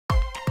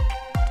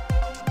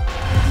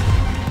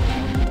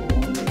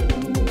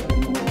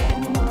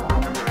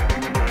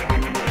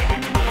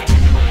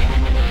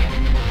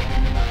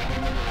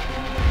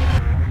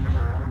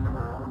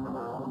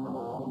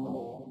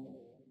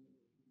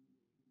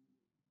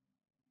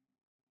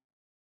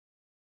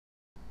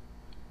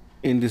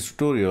In this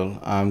tutorial,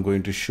 I'm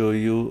going to show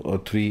you a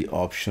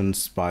 3-option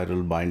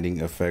spiral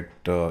binding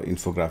effect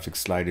infographic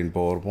slide in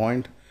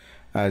PowerPoint.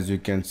 As you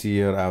can see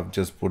here, I've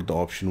just put the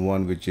option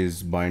 1, which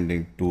is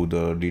binding to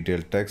the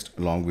detailed text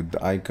along with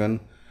the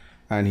icon.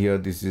 And here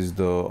this is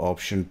the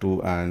option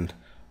 2 and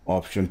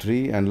option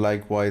 3. And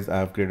likewise, I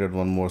have created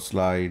one more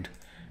slide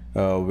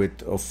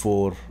with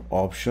 4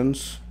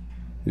 options,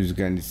 as you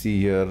can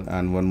see here,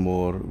 and one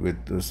more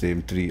with the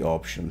same 3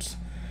 options.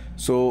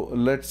 So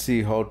let's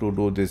see how to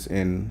do this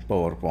in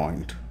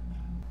PowerPoint.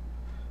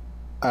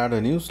 Add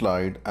a new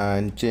slide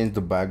and change the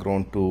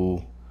background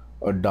to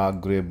a dark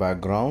gray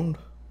background.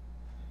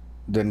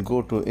 Then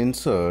go to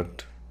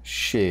Insert,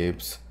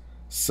 Shapes,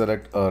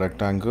 select a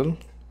rectangle,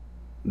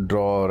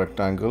 draw a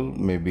rectangle,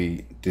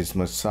 maybe this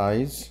much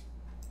size.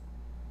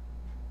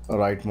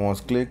 Right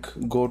mouse click,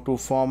 go to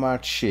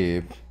Format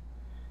Shape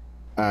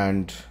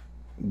and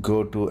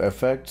go to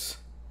Effects,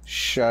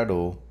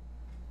 Shadow,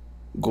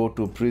 go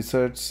to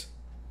Presets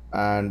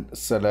and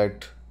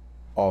select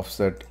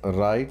Offset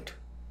Right.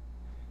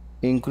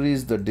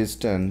 Increase the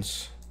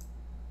distance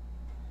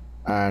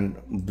and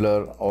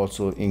blur,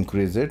 also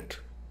increase it.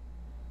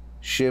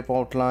 Shape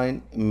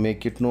outline,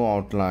 make it no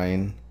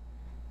outline,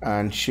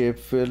 and shape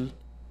fill,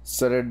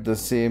 select the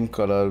same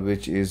color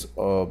which is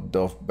of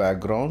the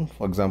background.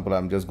 For example,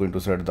 I'm just going to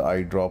select the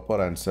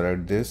eyedropper and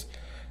select this,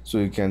 so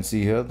you can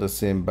see here the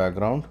same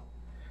background.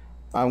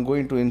 I'm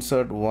going to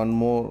insert one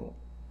more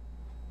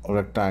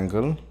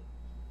rectangle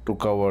to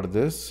cover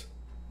this.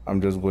 I'm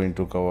just going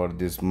to cover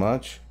this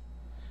much.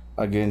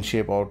 Again,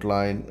 shape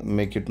outline,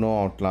 make it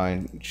no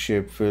outline,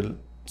 shape fill,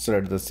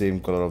 select the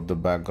same color of the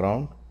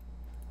background.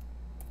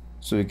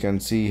 So you can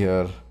see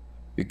here,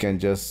 you can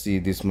just see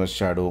this much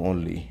shadow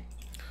only.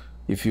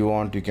 If you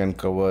want, you can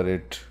cover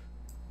it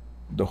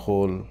the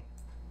whole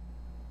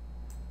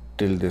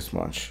till this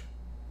much.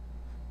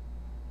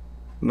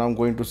 Now I'm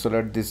going to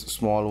select this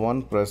small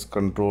one, press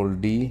Ctrl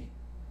D,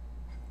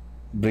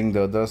 bring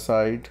the other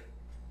side,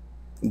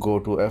 go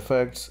to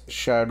Effects,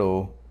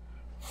 Shadow.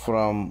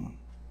 From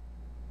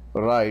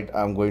right,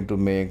 I'm going to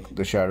make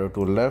the shadow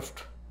to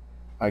left.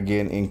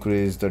 Again,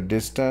 increase the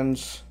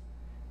distance,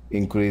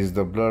 increase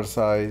the blur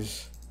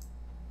size,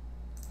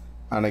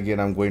 and again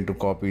I'm going to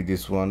copy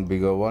this one,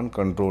 bigger one,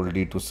 Ctrl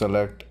D to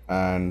select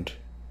and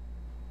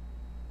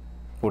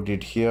put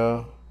it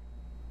here.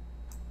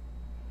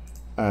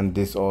 And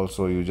this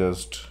also, you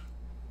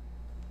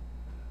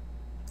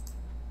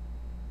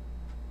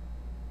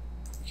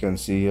can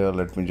see here.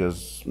 Let me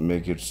just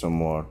make it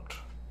somewhat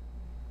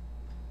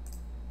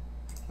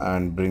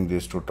and bring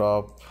this to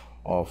top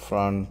or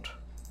front.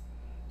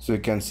 So you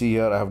can see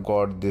here I have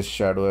got this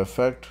shadow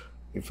effect.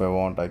 If I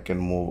want, I can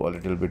move a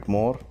little bit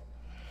more,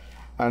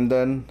 and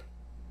then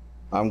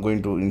I'm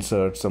going to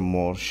insert some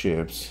more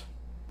shapes.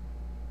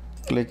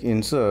 Click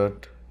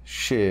Insert,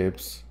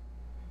 Shapes,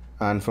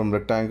 and from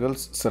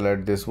rectangles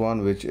select this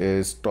one, which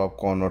is top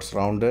corners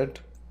rounded.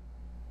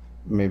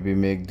 Maybe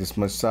make this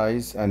much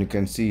size, and you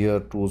can see here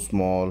 2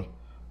 small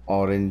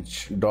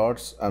orange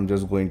dots. I'm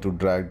just going to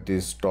drag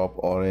this top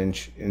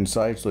orange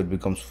inside so it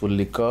becomes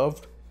fully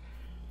curved.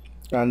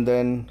 And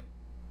then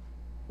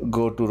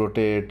go to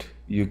rotate.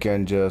 You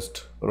can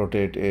just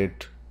rotate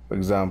it, for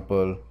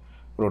example,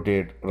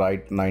 rotate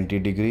right 90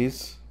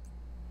 degrees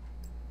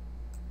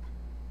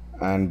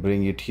and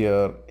bring it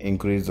here,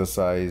 increase the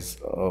size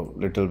a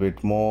little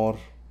bit more,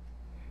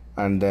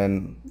 and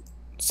then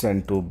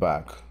send to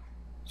back.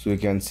 So you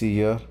can see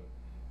here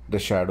the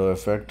shadow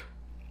effect.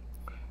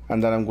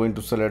 And then I'm going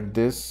to select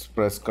this,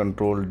 press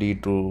Ctrl D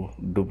to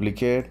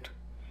duplicate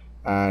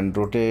and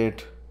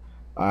rotate.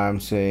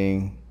 I'm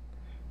saying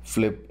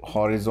flip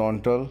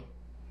horizontal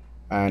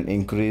and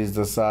increase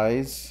the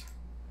size,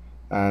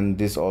 and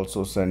this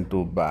also send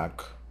to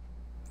back.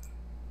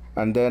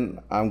 And then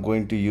I'm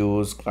going to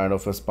use kind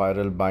of a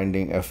spiral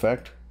binding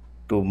effect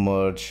to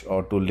merge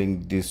or to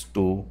link these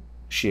two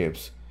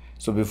shapes.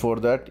 So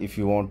before that, if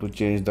you want to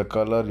change the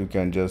color, you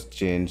can just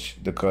change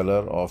the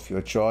color of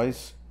your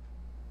choice.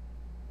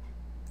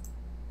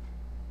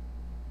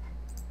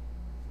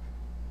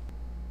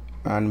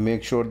 And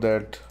make sure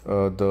that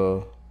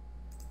the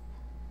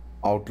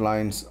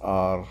outlines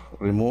are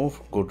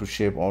removed. Go to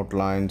Shape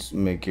Outlines,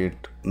 make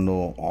it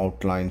no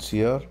outlines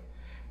here.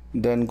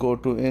 Then go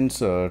to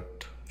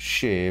Insert,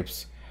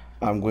 Shapes.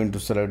 I'm going to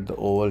select the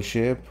oval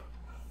shape.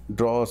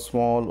 Draw a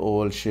small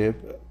oval shape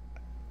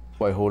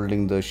by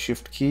holding the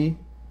Shift key,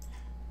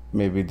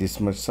 maybe this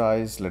much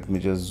size. Let me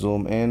just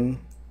zoom in.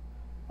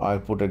 I'll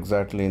put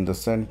exactly in the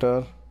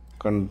center,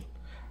 and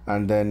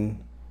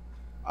then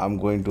I'm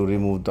going to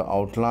remove the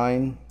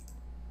outline.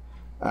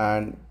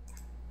 And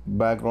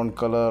background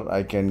color,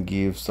 I can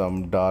give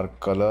some dark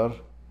color.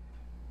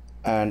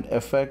 And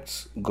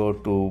effects, go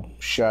to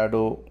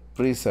Shadow,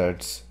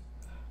 Presets,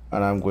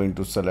 and I'm going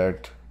to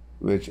select,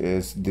 which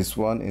is this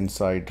one,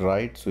 inside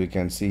right, so you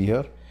can see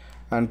here,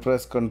 and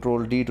press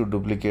Ctrl D to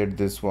duplicate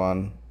this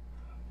one,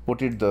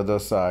 put it the other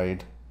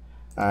side,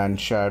 and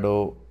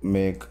shadow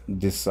make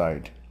this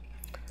side.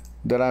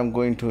 Then I'm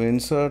going to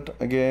insert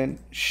again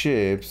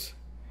shapes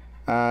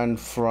and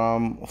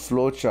from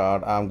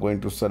flowchart I'm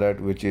going to select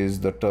which is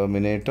the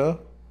terminator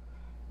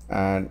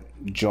and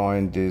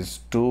join these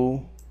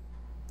two.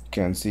 You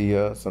can see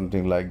here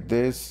something like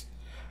this,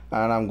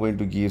 and I'm going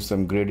to give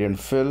some gradient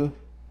fill.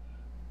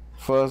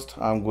 First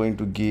I'm going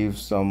to give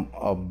some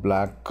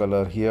black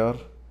color here,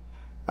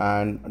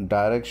 and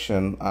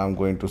direction I'm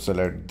going to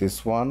select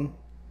this one.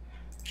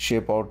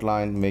 Shape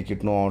outline, make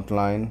it no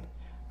outline,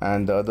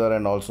 and the other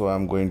end also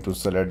I'm going to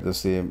select the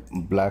same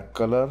black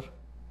color,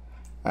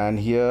 and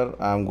here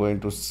I'm going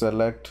to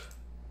select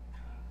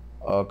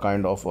a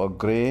kind of a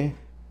gray,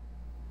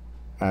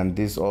 and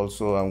this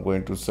also I'm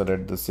going to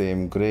select the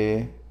same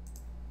gray,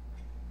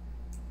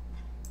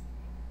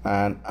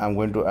 and I'm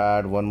going to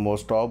add one more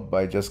stop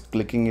by just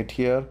clicking it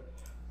here,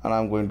 and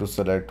I'm going to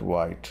select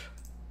white.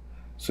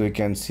 So you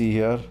can see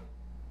here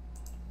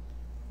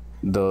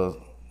the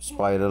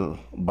spiral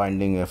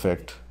binding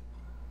effect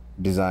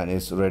design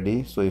is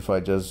ready. So if I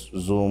just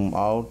zoom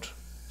out,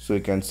 so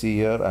you can see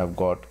here I've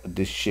got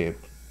this shape.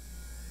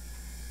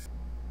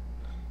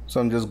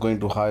 So I'm just going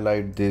to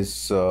highlight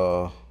this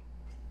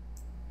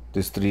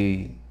these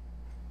three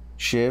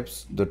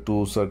shapes, the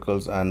two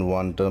circles and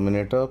one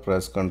terminator.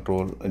 Press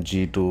Ctrl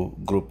G to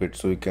group it.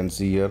 So you can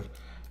see here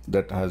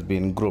that has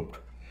been grouped.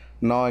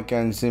 Now I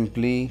can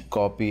simply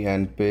copy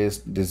and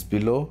paste this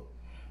below,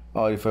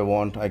 or if I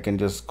want I can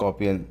just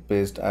copy and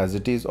paste as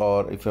it is,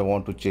 or if I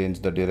want to change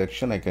the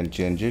direction I can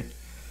change it.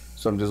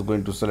 So I'm just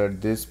going to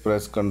select this,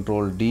 press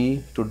Ctrl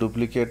D to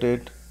duplicate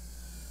it,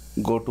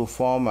 go to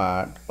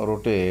format,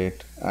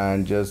 rotate,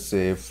 and just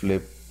say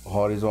flip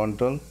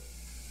horizontal,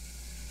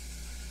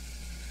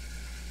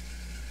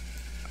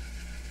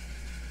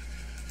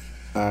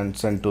 and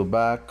send to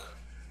back.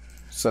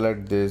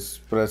 Select this,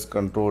 press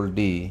Ctrl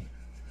D,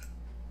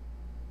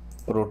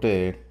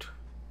 rotate,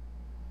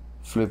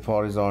 flip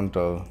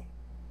horizontal,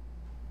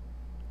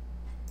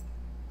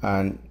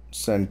 and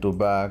send to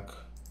back.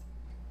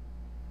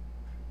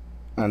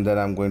 And then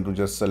I'm going to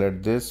just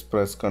select this,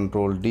 press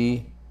Ctrl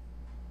D,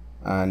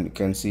 and you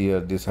can see here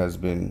this has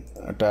been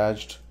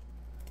attached.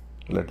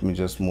 Let me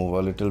just move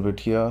a little bit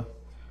here,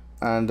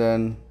 and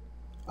then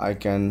I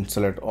can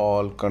select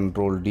all,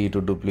 Ctrl D to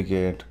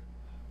duplicate,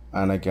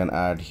 and I can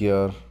add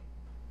here,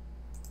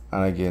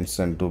 and again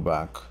send to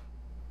back.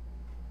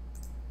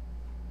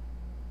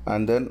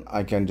 And then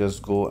I can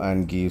just go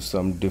and give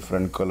some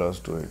different colors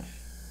to it.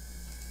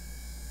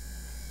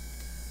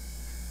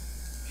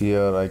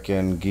 Here I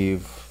can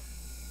give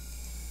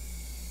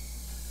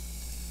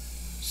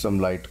some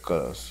light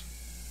colors.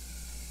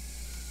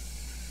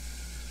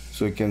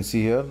 So you can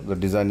see here the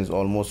design is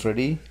almost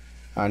ready,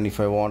 and if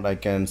I want I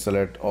can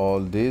select all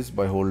these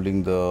by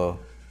holding the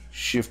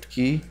shift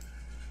key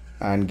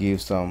and give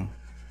some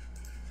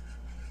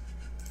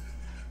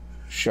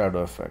shadow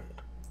effect.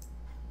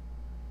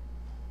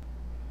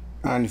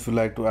 And if you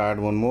like to add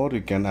one more,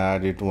 you can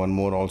add it one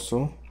more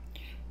also,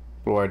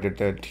 provided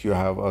that you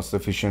have a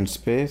sufficient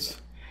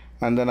space.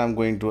 And then I'm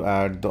going to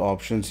add the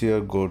options here.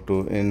 Go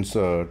to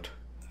insert,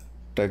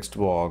 text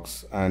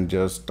box, and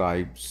just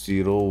type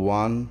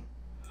 01,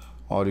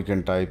 or you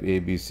can type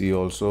ABC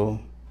also.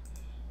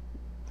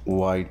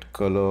 White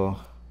color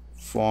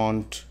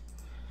font,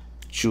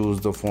 choose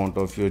the font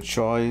of your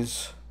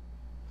choice,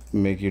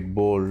 make it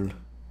bold,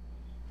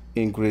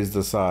 increase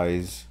the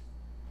size,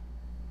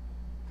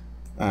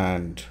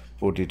 and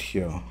put it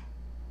here.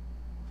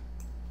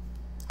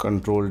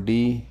 Ctrl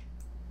D,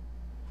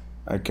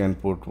 I can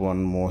put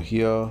one more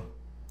here.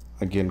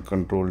 Again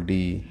Ctrl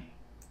D,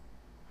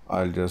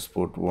 I'll just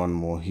put one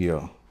more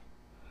here.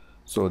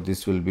 So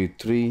this will be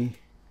 3,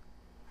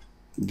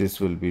 this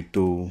will be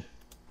 2,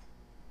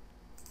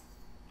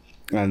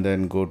 and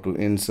then go to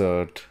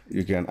insert.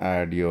 You can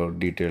add your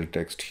detailed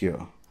text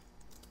here.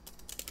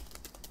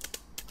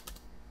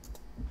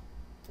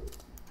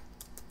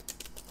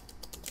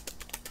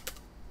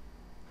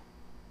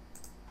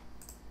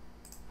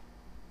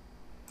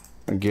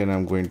 Again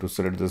I'm going to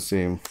select the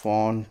same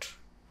font,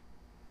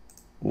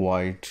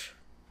 white,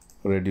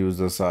 reduce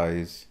the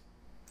size,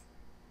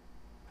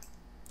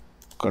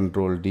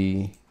 Ctrl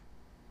D,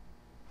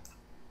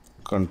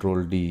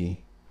 Ctrl D,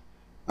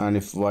 and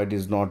if white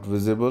is not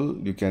visible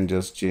you can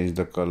just change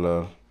the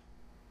color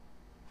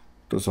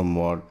to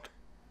somewhat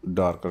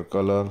darker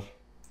color,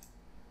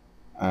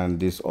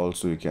 and this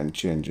also you can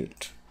change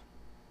it.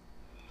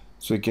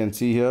 So you can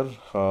see here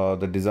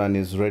the design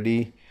is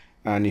ready,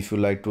 and if you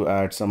like to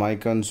add some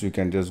icons you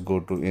can just go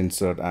to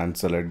insert and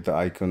select the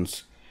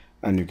icons,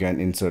 and you can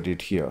insert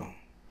it here.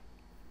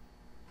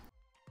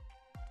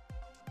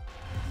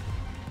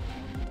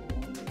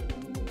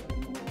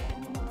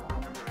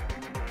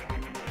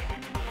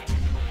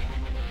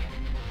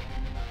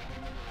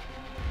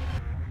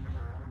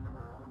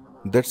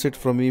 That's it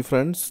from me,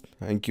 friends.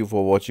 Thank you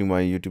for watching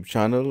my YouTube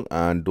channel,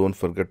 and don't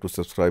forget to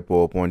subscribe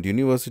PowerPoint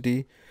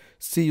University.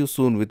 See you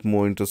soon with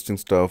more interesting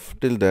stuff.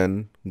 Till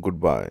then,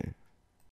 goodbye.